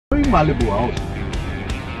Malibu house.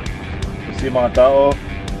 See mga tao,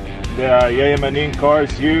 there are Yayamanin cars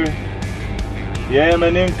here.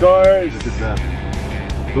 Yayamanin cars. Look at that.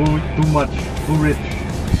 Too much, too rich.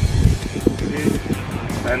 See?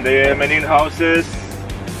 And the Yayamanin houses.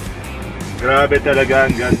 Grabe talaga,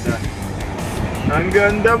 ang ganda. Ang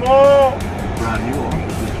ganda mo! Brand new, oh.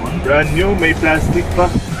 This one. Brand new, may plastic pa.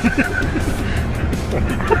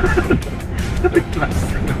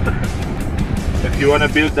 Plastic. If you wanna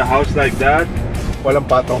build a house like that, Walang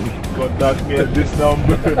patong. contact me at this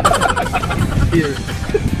number. Here.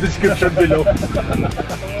 Description below.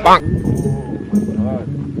 Bang!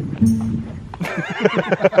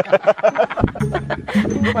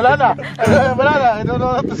 Wala na. Wala na. I don't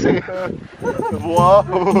know what to say. Wow!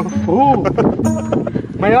 Oh.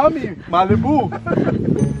 Miami, Malibu.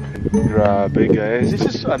 Grabe guys. This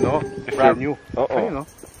is brand new. Oo. Ayun, no?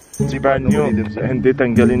 Si brand new. Hindi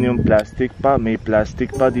tanggalin yung plastic pa. May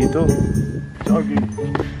plastic pa dito. Jogging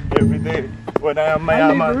every day. When I am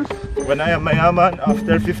mayaman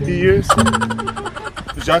after 50 years.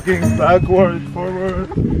 Jogging backward,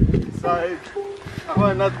 forward, side.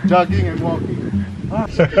 Ako not jogging and walking.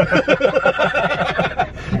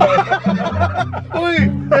 Uy!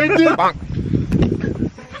 I did! Bang!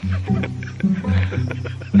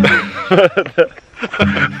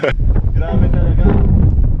 Grabe talaga.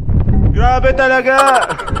 Grabe talaga!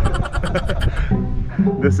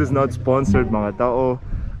 This is not sponsored mga tao.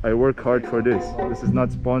 I work hard for this. This is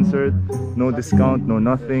not sponsored. No discount, no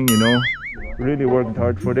nothing, you know. Really worked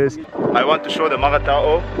hard for this. I want to show the mga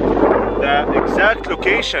tao the exact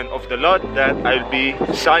location of the lot that I'll be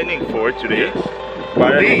signing for today.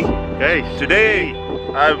 Today? Hey, today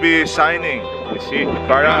I'll be signing. You see,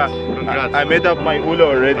 para Congrats. I made up my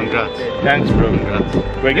ulo already. Congrats. Thanks, bro. Congrats.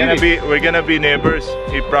 We're gonna be neighbors.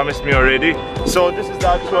 He promised me already. So this is the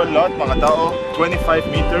actual lot, mga tao. 25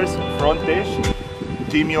 meters frontage.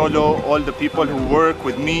 Team YOLO, all the people who work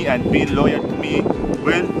with me and be loyal to me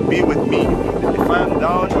will be with me. If I'm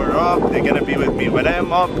down or up, they're gonna be with me. When I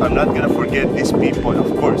am up, I'm not gonna forget these people,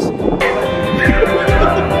 of course.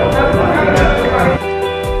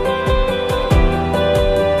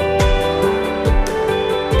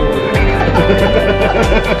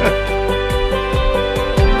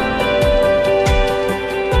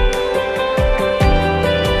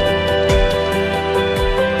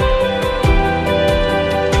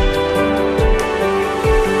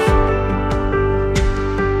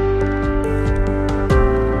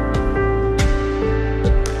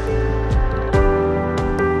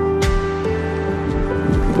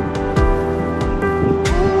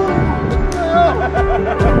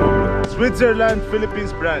 Switzerland,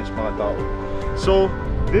 Philippines branch, mga tao. So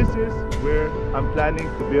this is where I'm planning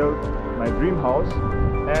to build my dream house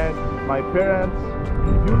and my parents'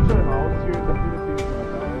 future house here in the Philippines,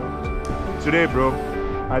 mga tao. Today, bro,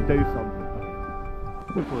 I'll tell you something.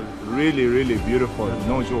 Beautiful. Really, really beautiful.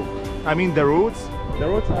 No joke. I mean, the roads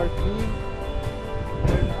are clean.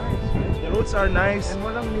 They're nice. The roads are nice. And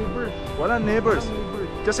walang neighbors. Walang neighbors.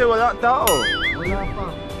 Kasi wala tao. Wala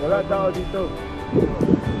pa. Wala tao dito.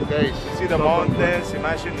 Guys, See the mountains,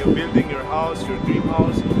 imagine you're building your house, your dream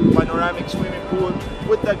house, panoramic swimming pool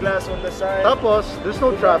with the glass on the side. tapos, there's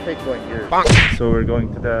no traffic going here. So we're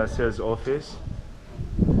going to the sales office.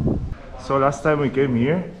 So last time we came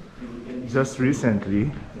here, just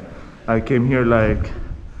recently, I came here like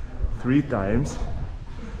 3 times.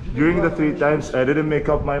 During the 3 times, I didn't make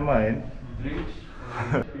up my mind.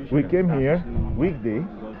 We came here, weekday,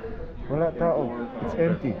 wala tao, it's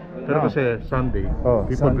empty. Pero kasi Sunday,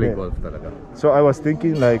 people Sunday. play golf talaga. So I was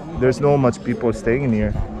thinking like there's no much people staying in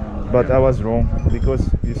here, but I was wrong because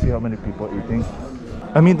you see how many people eating.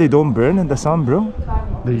 I mean, they don't burn in the sun, bro.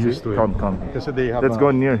 They used to. Come. Kasi they have Let's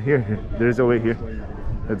go near here. There's a way here.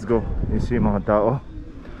 Let's go. You see mga tao.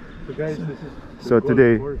 So guys, this is So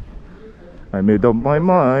today, I made up my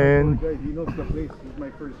mind. guys, he knows the place. This is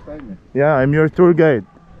my first time. Yeah, I'm your tour guide.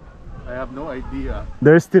 I have no idea.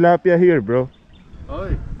 There's tilapia here, bro.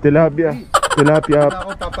 Oy, Tilapia. wala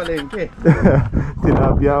ako papalengke.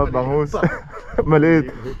 Tilapia, bangus.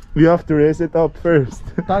 Maliit. We have to raise it up first.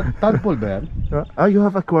 Tadpole ba yan? Ah, you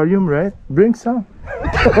have aquarium, right? Bring some.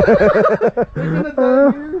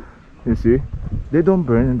 You see? They don't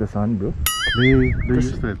burn in the sun, bro. They're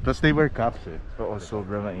used to it. Plus they wear caps eh. Oo,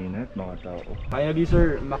 sobrang mainit, mga tao. Finally,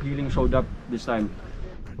 sir, Makiling showed up this time.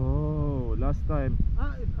 Oh, last time.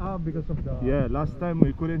 Because of the... Yeah, last time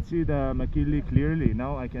we couldn't see the Makili clearly.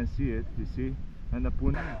 Now I can see it, you see? And the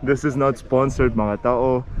pun. This is not sponsored, mga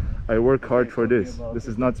tao. I work hard for this. This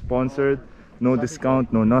is not sponsored. No discount,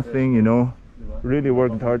 no nothing, you know. Really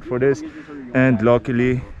worked hard for this. And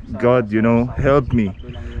luckily, God, you know, helped me.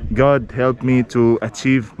 God helped me to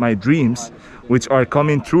achieve my dreams, which are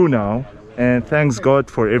coming true now. And thanks God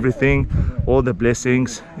for everything, all the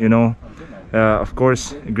blessings, you know. Of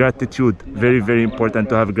course, gratitude, very very important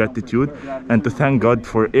to have gratitude and to thank God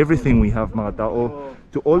for everything we have, mga tao.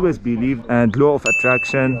 To always believe, and law of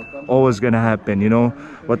attraction always gonna happen, you know.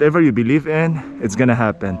 Whatever you believe in, it's gonna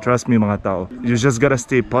happen, trust me, mga tao. You just gotta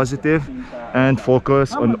stay positive and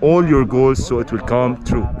focus on all your goals so it will come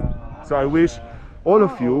true. So I wish all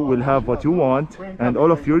of you will have what you want and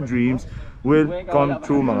all of your dreams will come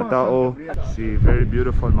true, mga tao. See, very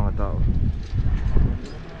beautiful, mga tao.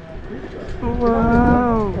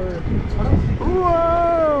 Wow!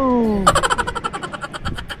 Wow!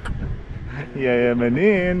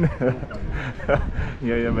 Yayamanin!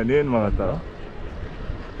 Yayamanin, mga tao.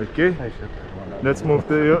 Okay, let's move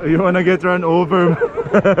to you. You wanna get run over?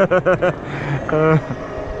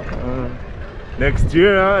 Next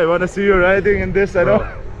year, I wanna see you riding in this, I know.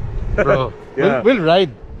 Bro, Yeah. we'll ride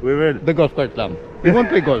We will. the golf cart lang. We won't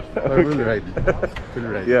play golf, but we'll ride. We'll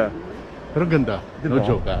ride. Yeah. Pero ganda. No Diba?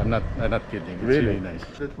 joke, I'm not kidding. It's really nice.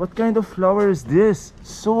 What kind of flower is this?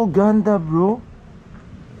 So ganda, bro.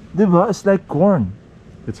 Diba? It's like corn.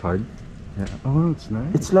 It's hard. Yeah. Oh, it's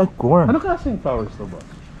nice. It's like corn. Ano klaseng flowers to ba?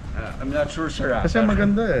 I'm not sure, sir. Kasi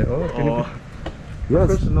maganda eh. Oh, can you Yes.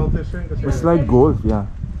 first notice yun kasi It's like gold, yeah.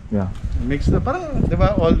 Yeah. mix na parang, di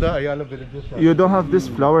ba, all the Ayala villages. You don't have this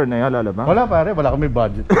flower na Ayala ba? Wala pare, wala kami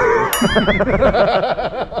budget.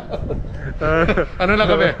 Ano lang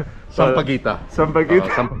kami? Sampagita.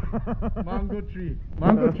 Sampagita. Mango tree.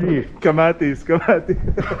 Mango tree. Kamatis, kamatis.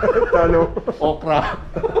 Talo. Okra.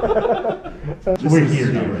 We're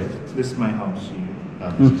here now, right? This is my house here.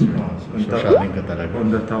 This is your house. Sasyaling ka talaga. On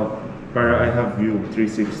the top. Para I have view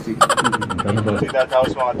 360. See that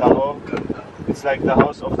house, mga tao? It's like the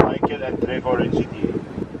house of Michael and Trevor in GTA.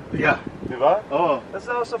 Yeah. Diba? Oh. That's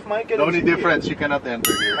the house of Michael. The only in GTA. difference, you cannot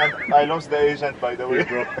enter here. And I lost the agent, by the way,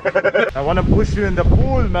 bro. I wanna push you in the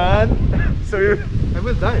pool, man. So you. I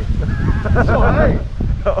will die. So high.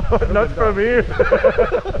 Not from here.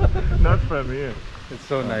 Not from here. It's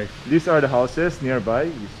so nice. These are the houses nearby.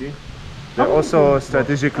 You see, they're also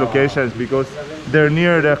strategic locations because they're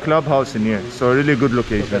near the clubhouse in here. So really good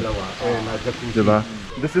location. Diba?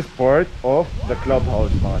 This is part of the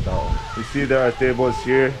clubhouse, mga tao. You see, there are tables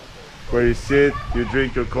here where you sit, you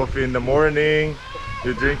drink your coffee in the morning,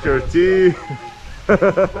 you drink your tea.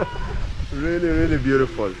 Really, really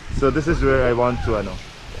beautiful. So this is where I want to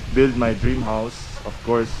build my dream house. Of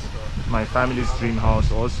course, my family's dream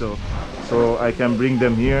house also. So I can bring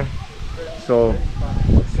them here. So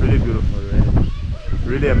it's really beautiful, right?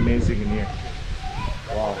 Really amazing in here.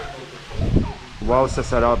 Wow. Wow sa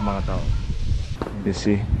sarap, mga tao. You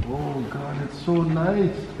see? Oh God, it's so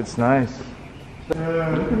nice. It's nice. Look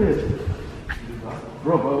at it.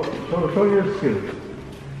 Bro, show your skill.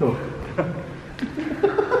 Show.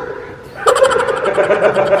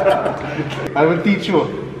 I will teach you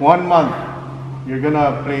 1 month. You're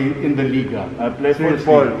gonna play in the Liga. I play Seriously.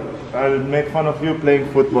 football. I'll make fun of you playing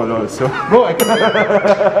football also. Bro, I can.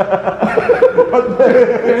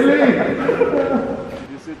 Really?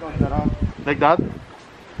 You sit on the ramp. Like that?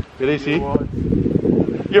 Did I see?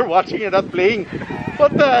 You're watching and not playing.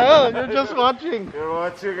 What the hell? You're just watching. You're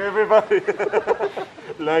watching everybody.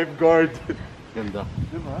 Lifeguard. Ganda.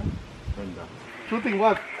 Diba? Ganda. Shooting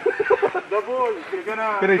what? The ball. You're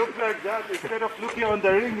gonna Finish. look like that. Instead of looking on the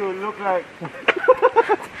ring, you'll look like...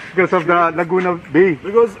 Because of the Laguna Bay.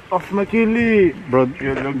 Because of McKinley. Bro,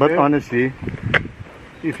 You look but there? honestly,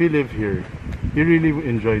 if you live here, you really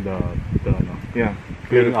enjoy the Yeah.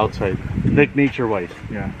 playing outside, like nature-wise.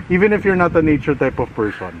 Yeah. Even if you're not a nature type of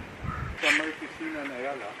person.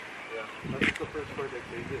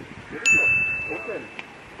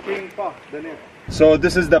 So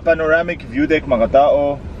this is the panoramic view deck, mga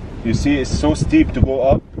tao. You see, it's so steep to go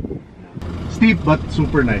up. Steep but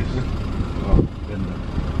super nice. Oh, ganda.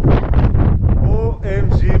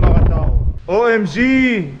 OMG, mga tao. OMG!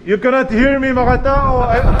 You cannot hear me, mga tao.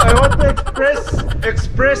 I want to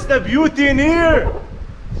express the beauty in here.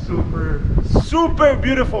 Super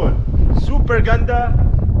beautiful. Super ganda.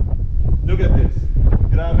 Look at this.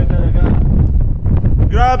 Grabe talaga.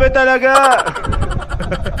 Grabe talaga.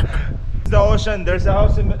 The ocean. There's a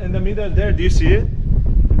house in the middle there. Do you see it?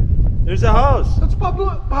 There's a house. That's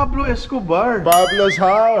Pablo Escobar. Pablo's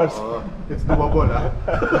house. It's doable, huh?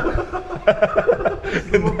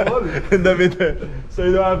 In the middle. So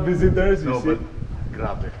you don't have visitors, you see?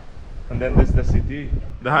 Grabe. And then there's the city.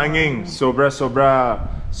 The hanging, sobra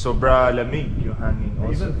lamig yung hanging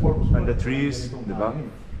also. And the trees, diba?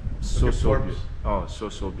 So beautiful. Oh, so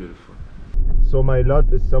beautiful. So my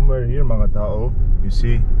lot is somewhere here, mga tao. You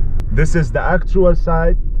see? This is the actual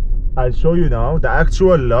site. I'll show you now the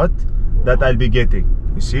actual lot that I'll be getting.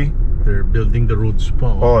 You see? They're building the roads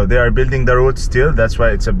pa. Oh, they are building the road still. That's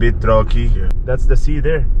why it's a bit rocky. Yeah. That's the sea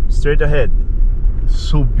there, straight ahead.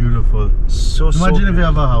 So beautiful. Imagine if you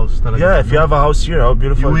have a house. Talaga. Yeah, if you have a house here, how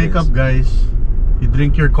beautiful You it wake is. up, guys. You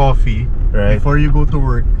drink your coffee before you go to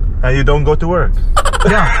work. And you don't go to work.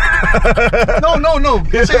 Yeah. No.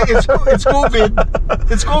 Kasi it's COVID.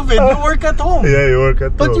 It's COVID. You work at home. Yeah, you work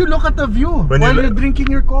at But home. you look at the view When while you you're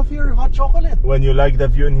drinking your coffee or hot chocolate. When you like the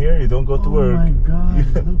view in here, you don't go to work. Oh my god,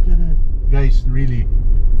 look at it. Guys, really.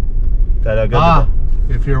 Talaga,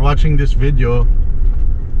 If you're watching this video,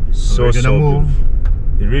 we're gonna move.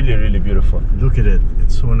 Really, really beautiful. Look at it.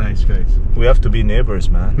 It's so nice, guys. We have to be neighbors,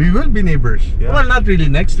 man. We will be neighbors. Yeah. Well, not really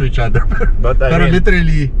next to each other, But I pero mean,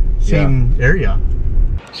 literally same area.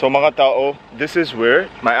 so mga tao, this is where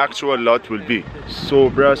my actual lot will be.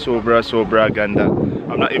 Sobra ganda.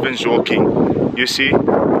 I'm not even joking. You see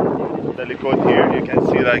the likod here, you can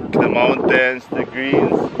see like the mountains, the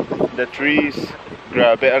greens, the trees.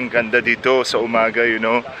 Grabe ang ganda dito sa umaga, you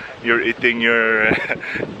know. You're eating your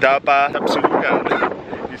tapa, tapsulugan.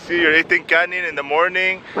 You see, you're eating kanin in the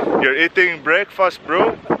morning. You're eating breakfast,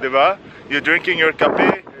 bro. Diba? You're drinking your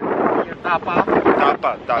kape. Your tapa.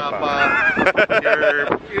 Tapa. Your,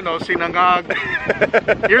 sinangag.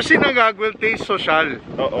 Your sinangag will taste social.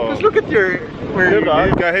 Oo. Just look at where you Diba?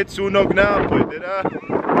 live. Kahit sunog na, pwede na.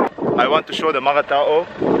 I want to show the mga tao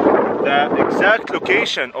the exact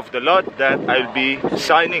location of the lot that I'll be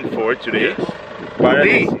signing for today.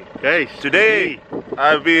 Para today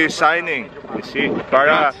I'll be signing. You see,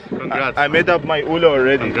 para Congrats. I made up my ulo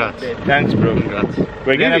already. Congrats. Thanks, bro. Congrats.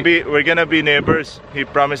 We're gonna be neighbors. He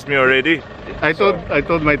promised me already. I told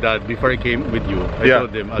my dad before I came with you. I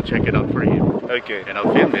told him I'll check it out for him. Okay. And I'll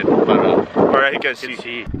film it Para he can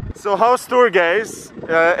see. So house tour, guys.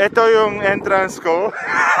 Ito yung entrance ko.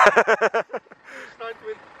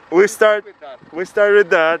 We start with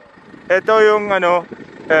that. Ito yung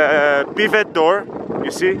pivot door.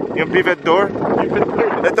 You see? Yung pivot door.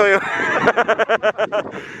 Ito yung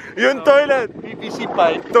yung toilet. PVC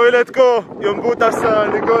pipe. Toilet ko. Yung butas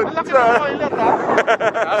sa likod. Malaki na toilet, ha?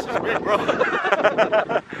 That's big, bro.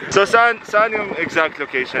 So saan yung exact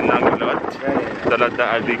location ng lot? The lot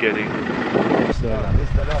that I'll be getting.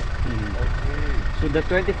 So the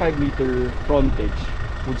 25-meter frontage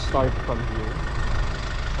would start from here.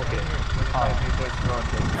 Okay.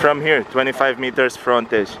 From here, 25 meters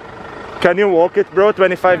frontage. Can you walk it, bro?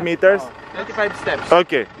 25 meters? 25 steps.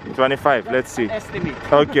 Okay, 25. Let's see. Estimate.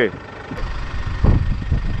 Okay. So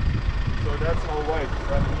that's how wide.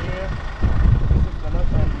 From here, this is the lot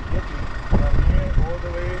I'll be getting. From here all the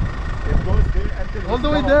way, it goes there until All the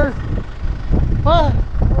way there.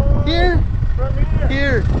 Here. From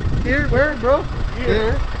here. Here. Where, bro?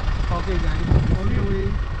 Here. Okay, guys. All the way.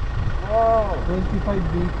 Wow.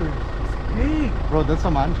 25 meters. Big. Bro, that's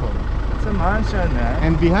a mansion. It's a mansion, man.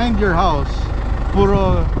 And behind your house,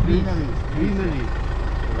 puro greenery.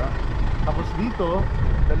 Tapos dito,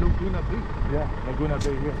 the Laguna Bay. Yeah, Laguna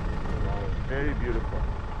Bay here. Wow. Very beautiful.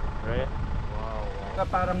 Right? Wow.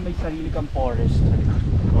 Parang may sarili kang forest.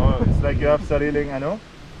 Oh, it's like you have sariling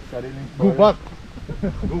Sariling Gubat.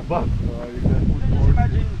 Gubat. Oh, you can put Just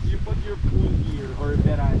imagine you put your pool here or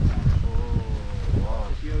veranda. Oh, wow.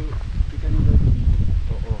 You can even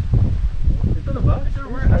Ito na ba?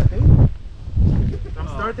 We're starting. I'm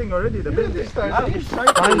starting already the building. Yes, they are.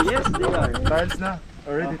 Tiles na.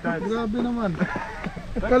 Already tiles. Grabe naman.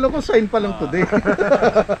 Kala ko sign pa lang today.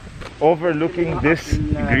 Overlooking this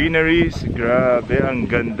greeneries, grabe ang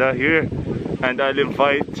ganda here. And I'll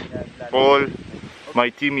invite all my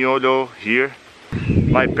Team YOLO here.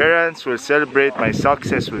 My parents will celebrate my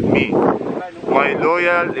success with me. My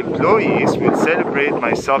loyal employees will celebrate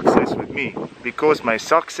my success with me because my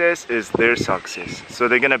success is their success. So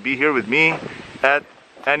they're gonna be here with me at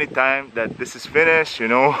any time that this is finished, you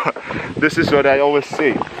know. This is what I always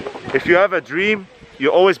say. If you have a dream,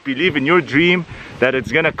 you always believe in your dream that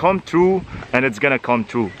it's gonna come true, and it's gonna come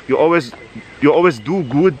true. You always do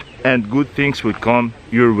good, and good things will come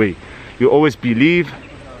your way. You always believe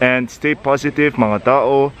and stay positive, mga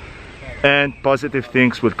tao, and positive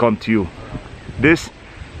things will come to you. These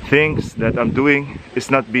things that I'm doing is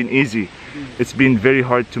not been easy. It's been very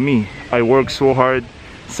hard to me. I work so hard.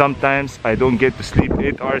 Sometimes I don't get to sleep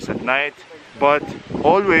 8 hours at night, but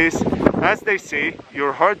always, as they say,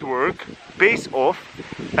 your hard work pays off,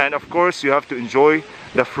 and of course you have to enjoy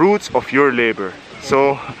the fruits of your labor.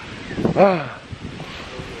 So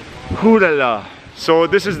hulala. So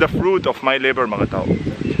this is the fruit of my labor, mga tao.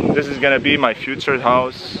 This is gonna be my future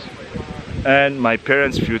house and my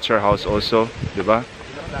parents' future house also, diba?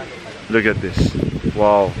 Look at this.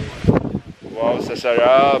 Wow. Wow, sa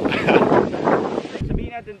sarap.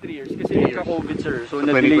 Sabihin natin 3 years kasi nagka-COVID, sir. So,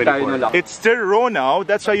 na-delay tayo na lang. It's still raw now,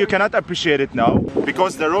 that's why you cannot appreciate it now.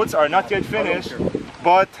 Because the roads are not yet finished.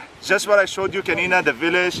 But just what I showed you, kanina, the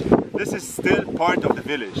village, this is still part of the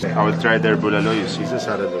village. I will try their bulalo, you see.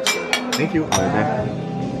 Thank you.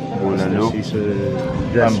 Bulalo.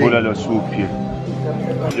 And bulalo soup here.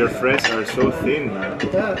 Your friends are so thin, man.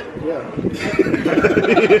 Yeah.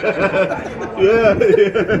 Yeah.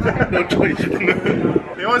 No choice.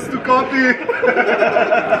 He wants to copy.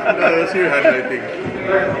 No, that's your handwriting.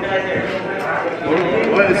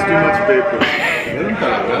 Why is too much paper?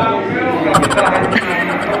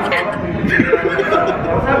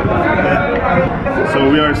 So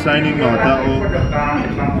we are signing mga tao.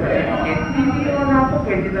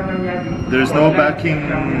 There's no backing,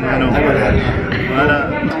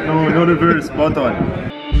 no reverse button.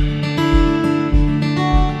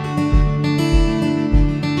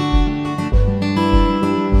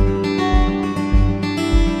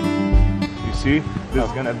 You see, this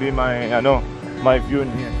is gonna be my view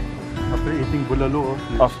in here. After eating bulalo.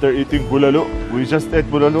 After eating bulalo, we just ate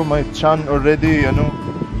bulalo. My chan already,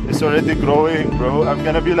 it's already growing, bro. I'm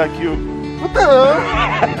gonna be like you. What the hell?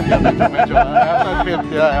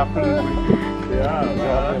 Yeah,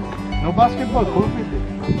 no basketball, COVID.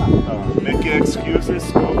 Making excuses,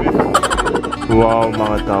 COVID. Wow,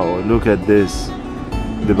 mga tao, look at this.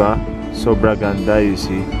 Diba? Sobra ganda, you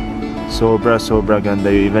see. Sobra ganda.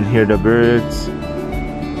 You even hear the birds.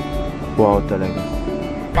 Wow, talaga.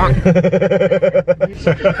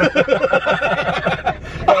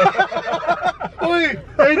 Uy!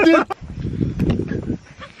 I did!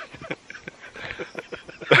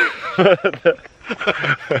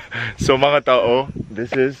 So mga tao,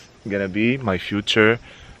 this is gonna be my future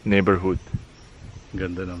neighborhood.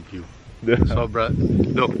 Ganda ng view. Sobra.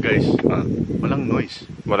 Look guys, walang noise.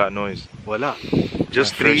 Wala noise. Wala.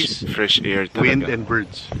 Just trees, fresh air talaga. wind and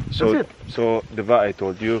birds. So, diba I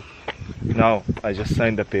told you, now I just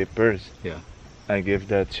signed the papers. Yeah. I gave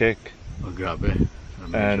the check. Oh, grabe.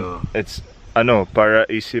 And it's, para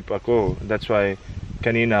isip ako. That's why,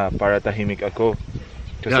 kanina, para tahimik ako.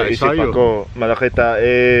 Kasi isip ako, malaki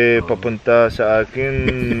papunta sa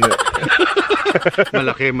akin.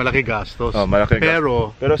 malaki gastos. Oh, malaki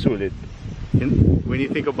pero sulit. When you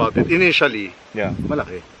think about it, initially, yeah,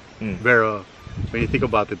 malaki. Pero when you think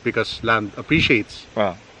about it, because land appreciates,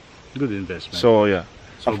 good investment. So yeah,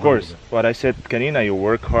 of course, what I said kanina, you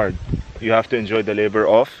work hard. You have to enjoy the labor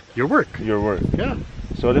of your work. Yeah.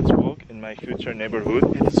 So let's walk in my future neighborhood.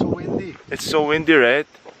 And it's so windy. It's so windy, right?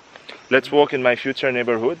 Let's walk in my future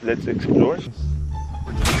neighborhood. Let's explore.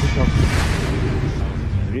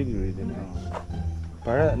 Really nice.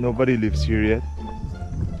 Para nobody lives here yet.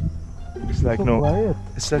 It's like quiet.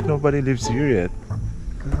 It's like nobody lives here yet.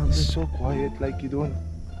 It's so quiet, like you don't.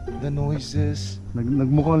 The noises.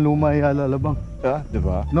 Nagmukhang luma Lalabang. Yeah,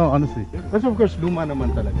 diba? No, honestly. But of course, luma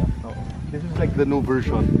naman talaga. This is like the new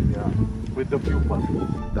version. Yeah. With the view pa.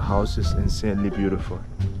 The house is insanely beautiful.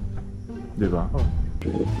 Diba? Oh.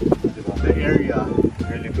 The area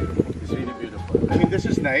really beautiful. It's really beautiful. I mean, this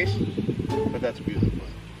is nice, but that's beautiful.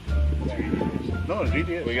 It's really nice. No, it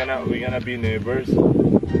really is. We're gonna be neighbors.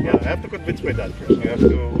 Yeah, I have to convince my dad first. We have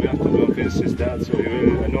to convince his dad, so he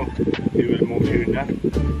will move here na.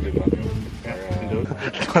 Diba?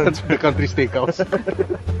 The country steakhouse.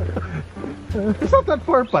 It's not that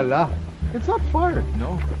far pala. It's not far.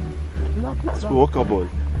 No. It's walkable.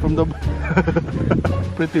 From the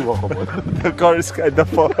pretty walkable. The car is kinda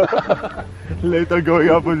far. Later going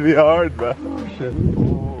up will be hard, man. Oh shit.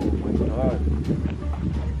 Oh my god.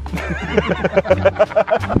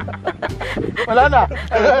 Wala na.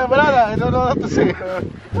 I don't know what to say.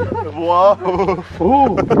 Wow.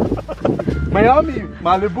 Oh. Miami,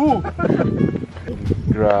 Malibu.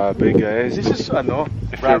 Grabe guys. This is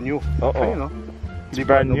brand new. Oo. It's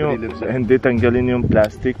brand new. Hindi tanggalin yung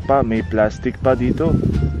plastic pa. May plastic pa dito.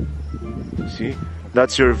 See?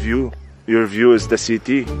 That's your view. Your view is the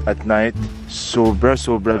city at night. Sobra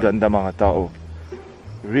ganda mga tao.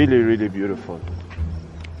 Really beautiful.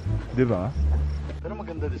 Diba? Pero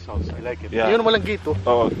maganda this house. I like it. Yeah. Yun walang gate oh.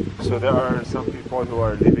 Oh, so there are some people who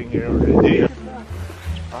are living here already.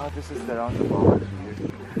 This is the roundabout here.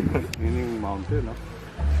 Yun yung mountain, no?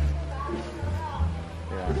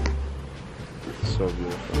 Yeah. So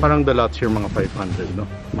beautiful. Parang the lots here mga 500, no?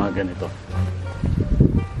 Mga ganito.